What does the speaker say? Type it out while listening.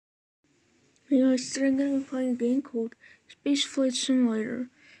Hey guys, today I'm gonna be playing a game called Space Flight Simulator.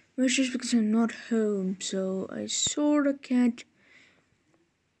 It's just because I'm not home, so I sorta can't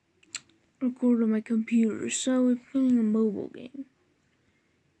record on my computer, so we're playing a mobile game.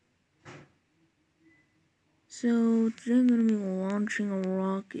 So today I'm gonna be launching a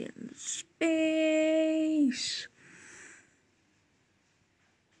rocket into space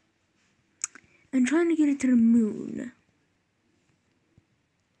and trying to get it to the moon.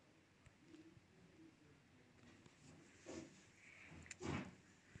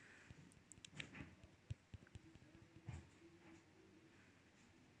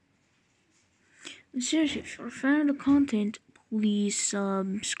 And seriously, if you're a fan of the content, please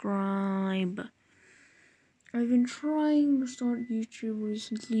subscribe. I've been trying to start YouTube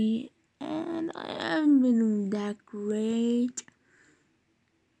recently, and I haven't been that great,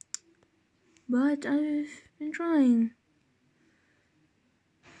 but I've been trying.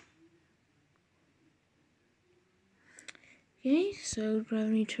 Okay, so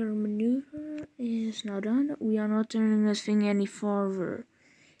gravity turn maneuver is now done. We are not turning this thing any farther.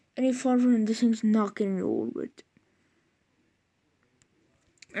 And this thing's not getting to orbit.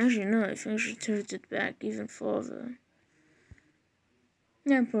 Actually, no, I think I should turn it back even farther.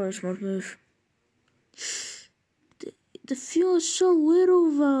 Yeah, probably a smart move. The fuel is so little,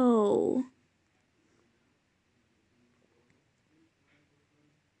 though.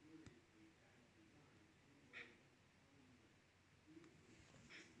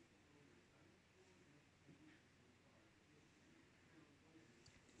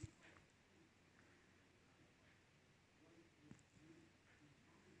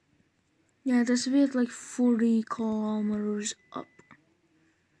 Yeah, that's a bit like 40 kilometers up.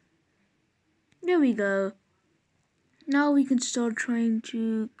 There we go. Now we can start trying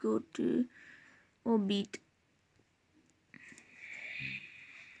to go to orbit.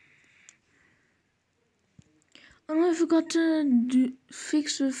 Oh, I forgot to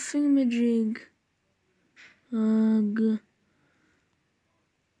fix the thingamajig. Ugh.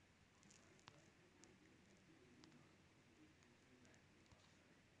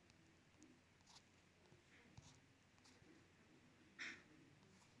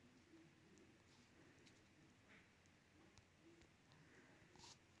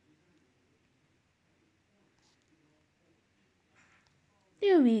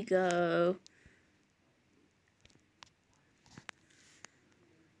 There we go.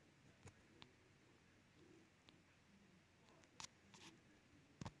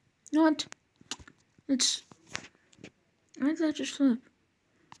 What? It's... Why did that just flip?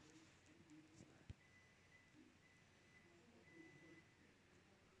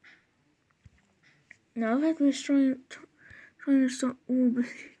 Now that we're trying to start orbiting.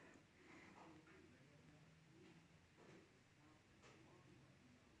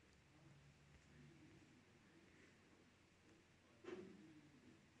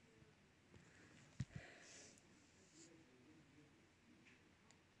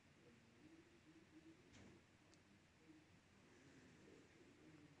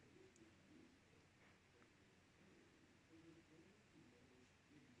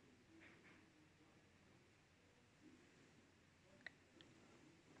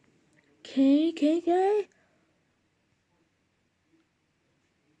 Okay.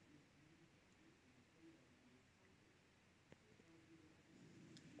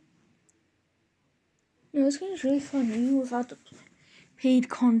 No, this game is really fun, even without the paid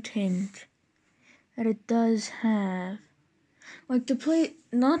content that it does have. Like,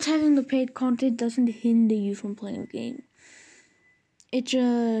 not having the paid content doesn't hinder you from playing the game. It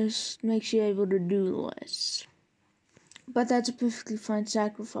just makes you able to do less. But that's a perfectly fine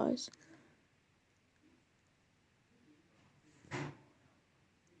sacrifice.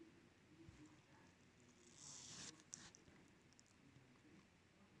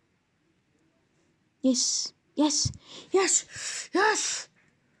 Yes.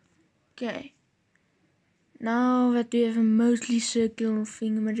 Okay. Now that we have a mostly circular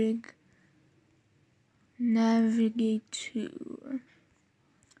thingamajig, navigate to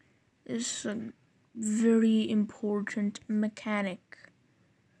is a very important mechanic.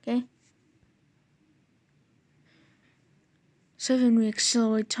 Okay? So then we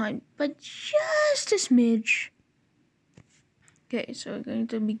accelerate time, but just a smidge. Okay, so we're going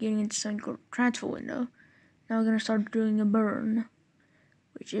to be getting into something called transfer window. Now we're going to start doing a burn,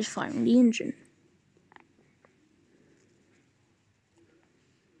 which is firing the engine.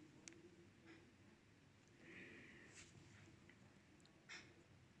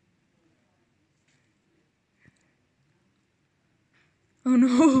 Oh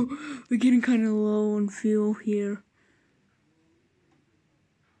no, we're getting kind of low on fuel here.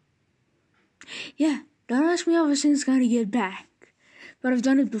 Yeah, don't ask me how this thing's gonna get back. But I've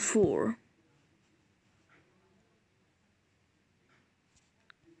done it before.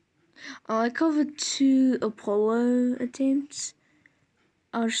 I covered 2 Apollo attempts.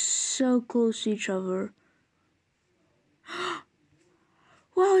 Are so close to each other.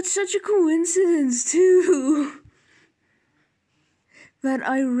 Wow, it's such a coincidence too that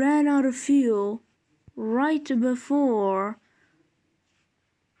I ran out of fuel right before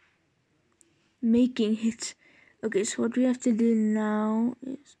making it. Okay, so what we have to do now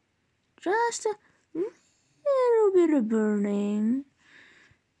is just a little bit of burning.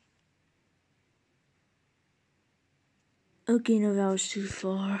 Okay, no, that was too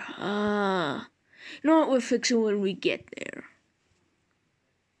far. You know what, we'll fix it when we get there.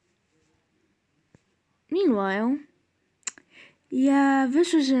 Meanwhile, yeah,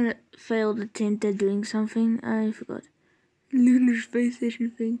 this was a failed attempt at doing something. I forgot. Lunar Space Station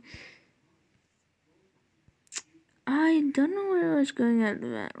thing. I don't know where I was going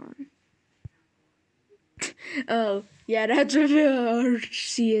after that one. Oh, yeah, that's where the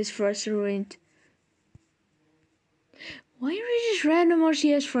RCS thruster went. Why are we just random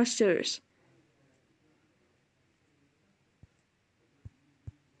RCS thrusters?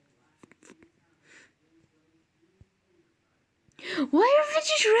 Why are we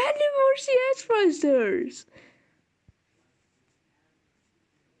just random RCS thrusters?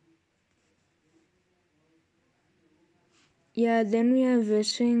 Yeah, then we have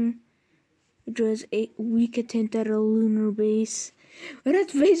this thing, which was a weak attempt at a lunar base. But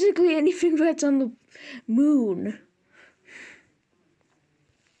that's basically anything that's on the moon.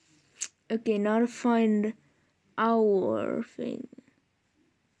 Okay, now to find our thing.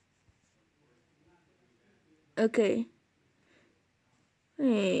 Okay.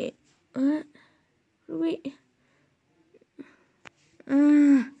 Wait, what? Wait.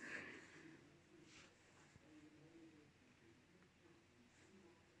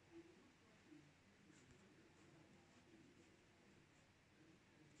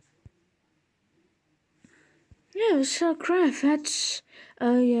 Yeah, it was so crap. That's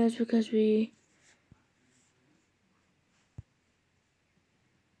yeah, it's because we.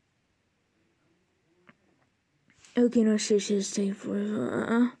 Okay, no, seriously, stay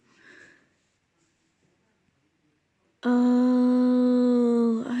forever.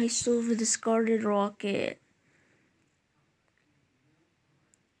 Oh, I still have a discarded rocket.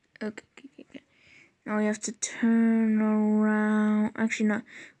 Okay. Now we have to turn around. Actually, no.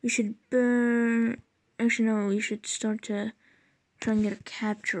 We should burn. Actually, no. We should start to try and get a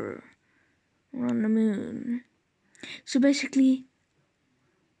capture on the moon. So basically,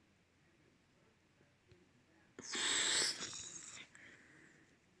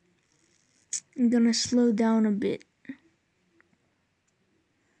 I'm gonna slow down a bit.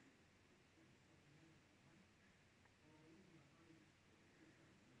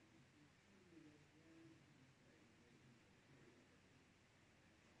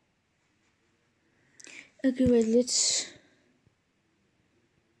 Okay, wait, let's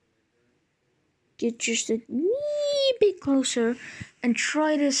get just a wee bit closer and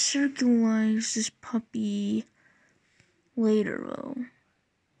try to circularize this puppy later, though.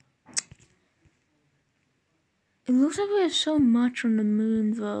 It looks like we have so much on the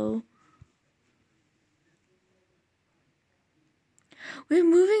moon, though. We're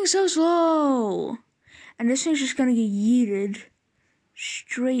moving so slow! And this thing's just gonna get yeeted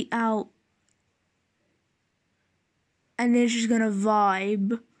straight out. And then it's just gonna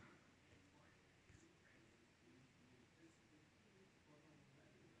vibe.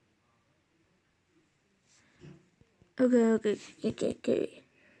 Okay.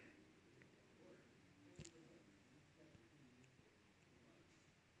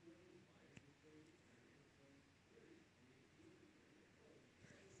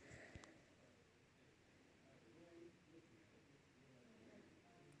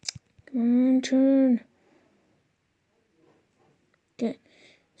 Come on, turn. Okay,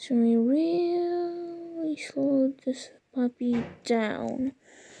 so we really slow this puppy down.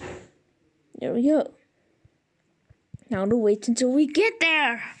 There we go. Now to wait until we get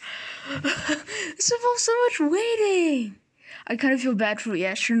there. This involves so much waiting. I kind of feel bad for the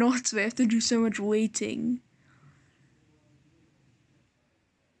astronauts. They have to do so much waiting.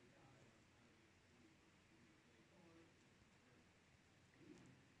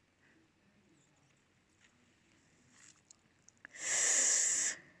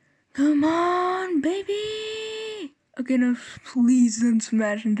 Come on, baby. Okay, now please don't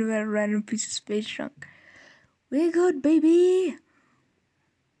smash into that random piece of space junk. We're good, baby.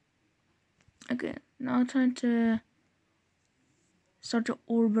 Okay, now time to start to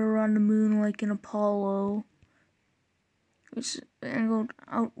orbit around the moon like an Apollo. It's angled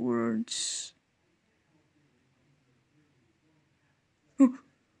outwards. Oh,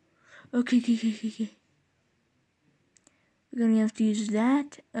 okay. We're gonna have to use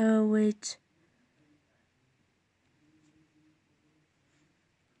that. Wait.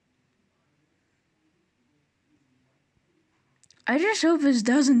 I just hope this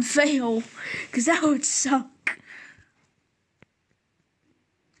doesn't fail, because that would suck.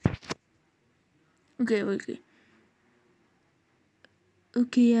 Okay.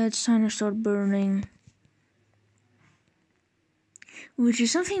 Okay, yeah, it's time to start burning. Which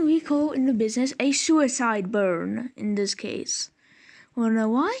is something we call in the business a suicide burn, in this case. Wanna know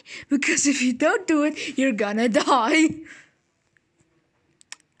why? Because if you don't do it, you're gonna die.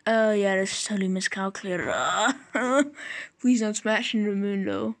 Oh yeah, that's totally miscalculated. Please don't smash into the moon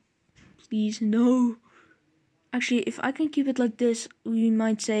though. Please, no. Actually, if I can keep it like this, we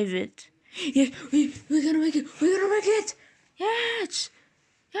might save it. Yes, we're gonna make it. We're gonna make it. Yes.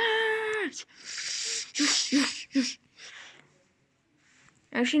 Yes.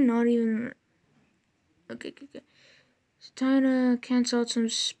 Actually, not even. Okay. It's time to cancel out some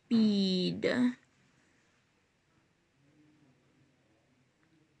speed.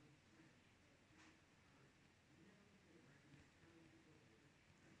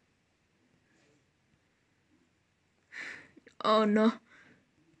 Oh no.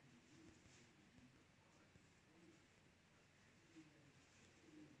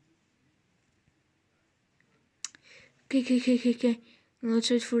 Okay.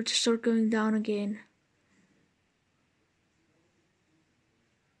 Let's wait for it to start going down again.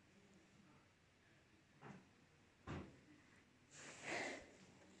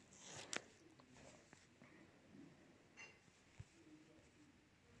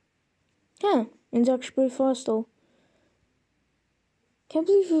 Yeah, it's actually pretty fast though. Can't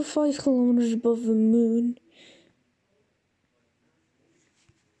believe we're 5 kilometers above the moon.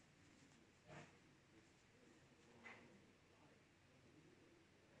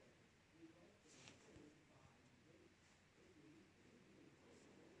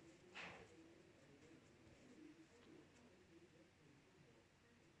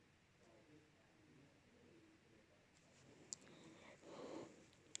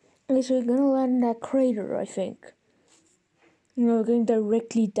 Okay, so we're gonna land in that crater, I think. We're going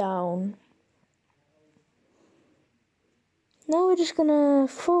directly down. Now we're just gonna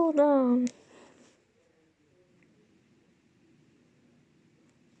fall down.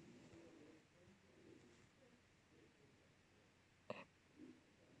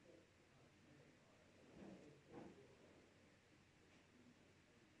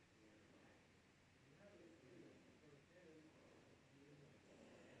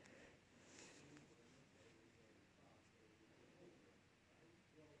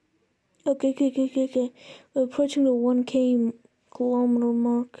 Okay. We're approaching the 1K kilometer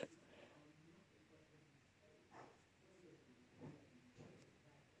mark.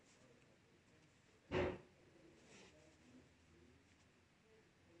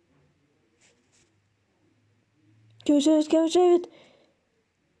 Can we save it?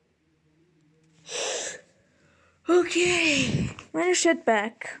 Okay. Minor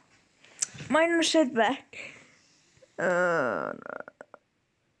setback. No.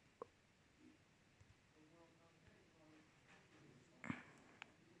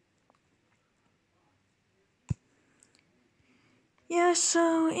 Yeah,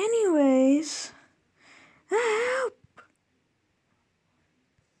 so anyways. Help!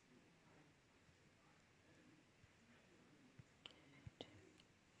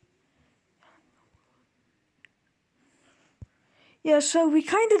 Yeah, so we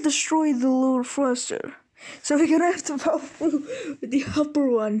kind of destroyed the lower thruster. So we're gonna have to power through with the upper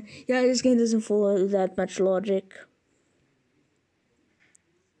one. Yeah, this game doesn't follow that much logic.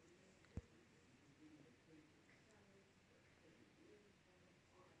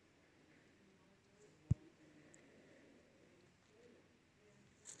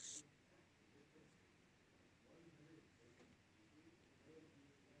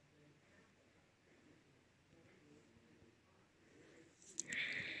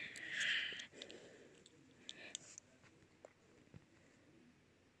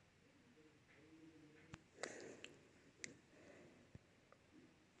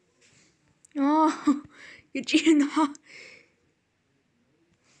 Oh, you know.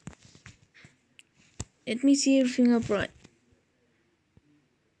 Let me see everything upright.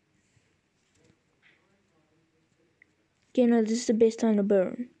 Okay, no, this is the best time to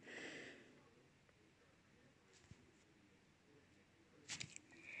burn.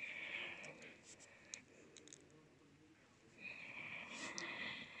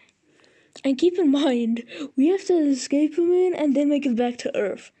 And keep in mind, we have to escape the moon and then make it back to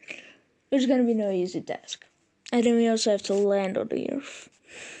Earth. It's gonna be no easy task. And then we also have to land on the Earth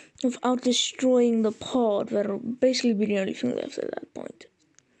without destroying the pod, that'll basically be the only thing left at that point.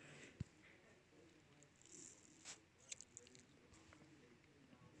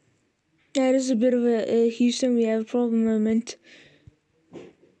 Yeah, this is a bit of a Houston, we have a problem moment.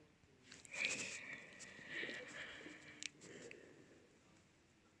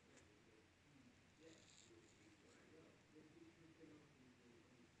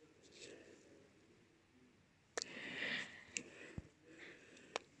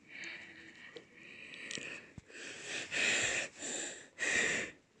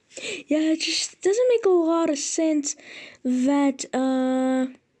 Yeah, it just doesn't make a lot of sense that a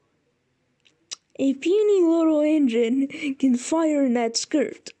puny little engine can fire in that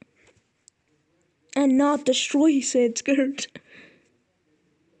skirt and not destroy said skirt.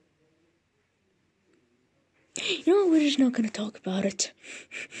 You know what, we're just not gonna talk about it.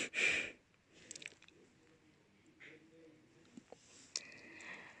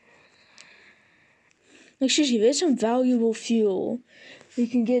 Like seriously, there's some valuable fuel we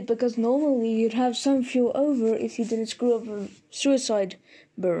can get, because normally you'd have some fuel over if you didn't screw up a suicide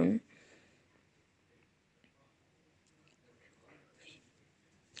burn.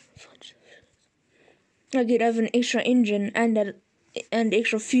 Like you'd have an extra engine and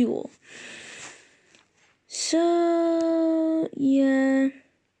extra fuel. So yeah,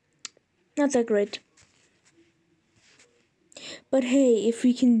 not that great. But hey, if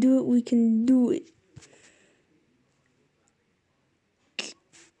we can do it, we can do it.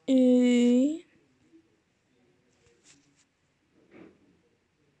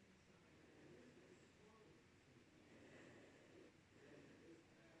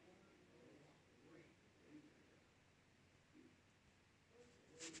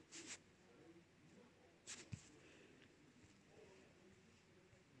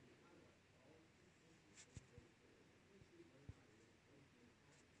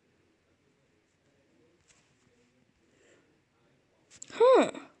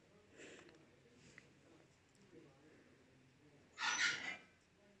 Huh.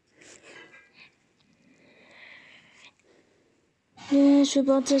 Yes, we're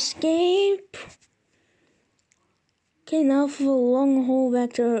about to escape. Okay, now for the long haul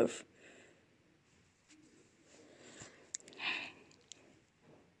back to Earth.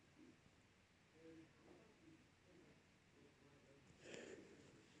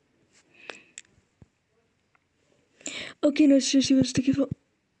 Okay, no, seriously, let's take it for...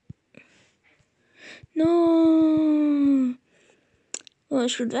 No! Well, I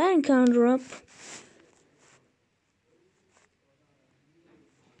screwed that encounter up.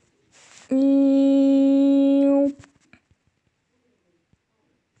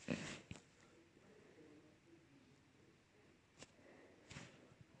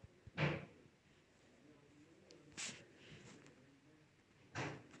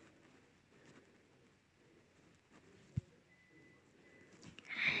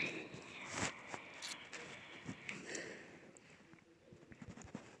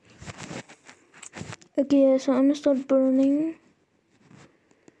 Okay, so I'm gonna start burning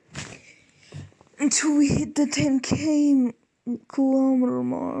until we hit the 10k kilometer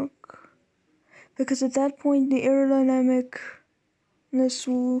mark, because at that point the aerodynamicness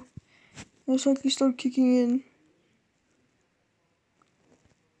will most likely start kicking in.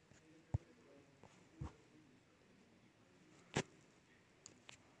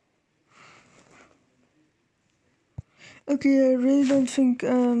 Okay, I really don't think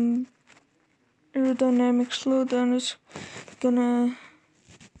aerodynamic slowdown is gonna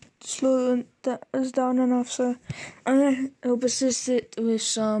slow us down enough, so I'm gonna help assist it with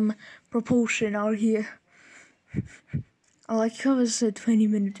some propulsion out here. I like how it's a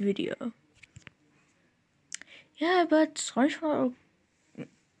 20-minute video. Yeah, sorry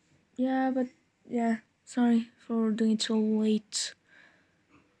for doing it so late.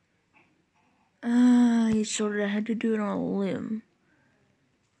 I sort of had to do it on a limb.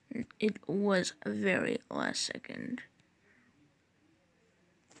 It was a very last second.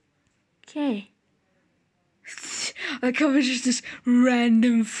 Okay. I come with just this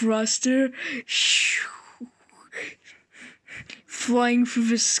random thruster flying through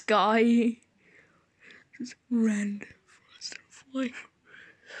the sky. Just random thruster flying.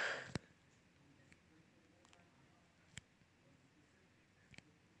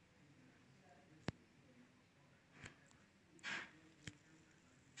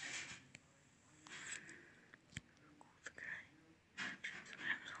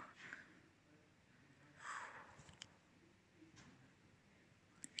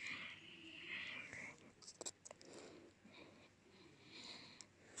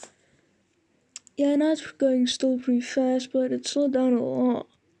 Yeah, now it's going still pretty fast, but it slowed down a lot.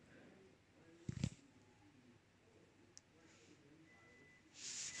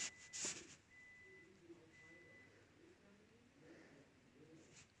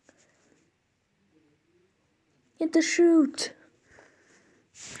 Hit the chute!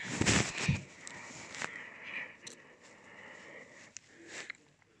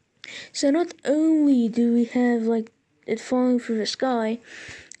 So not only do we have like it falling through the sky,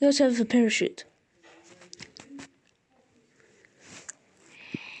 we also have a parachute.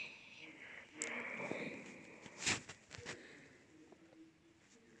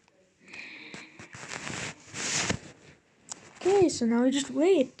 Okay, so now we just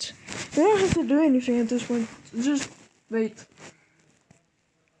wait. We don't have to do anything at this point. Just wait.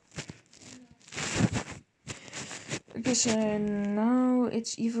 Okay, so now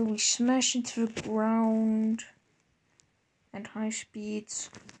it's either we smash into the ground at high speeds,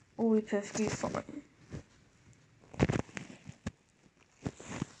 or we perfectly fine.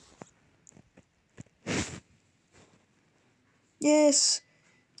 Yes!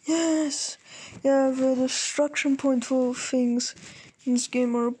 Yes! Yeah, the destruction point for things in this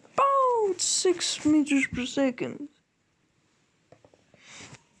game are about 6 meters per second.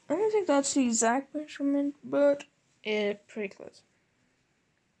 I don't think that's the exact measurement, but pretty close.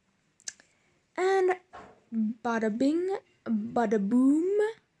 And bada bing, bada boom.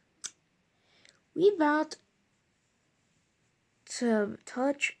 We about to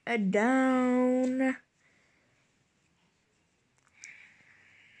touch a down.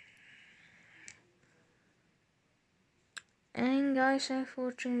 And guys, thanks for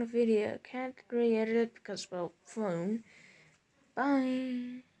watching the video. Can't really edit it because, well, phone.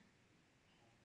 Bye.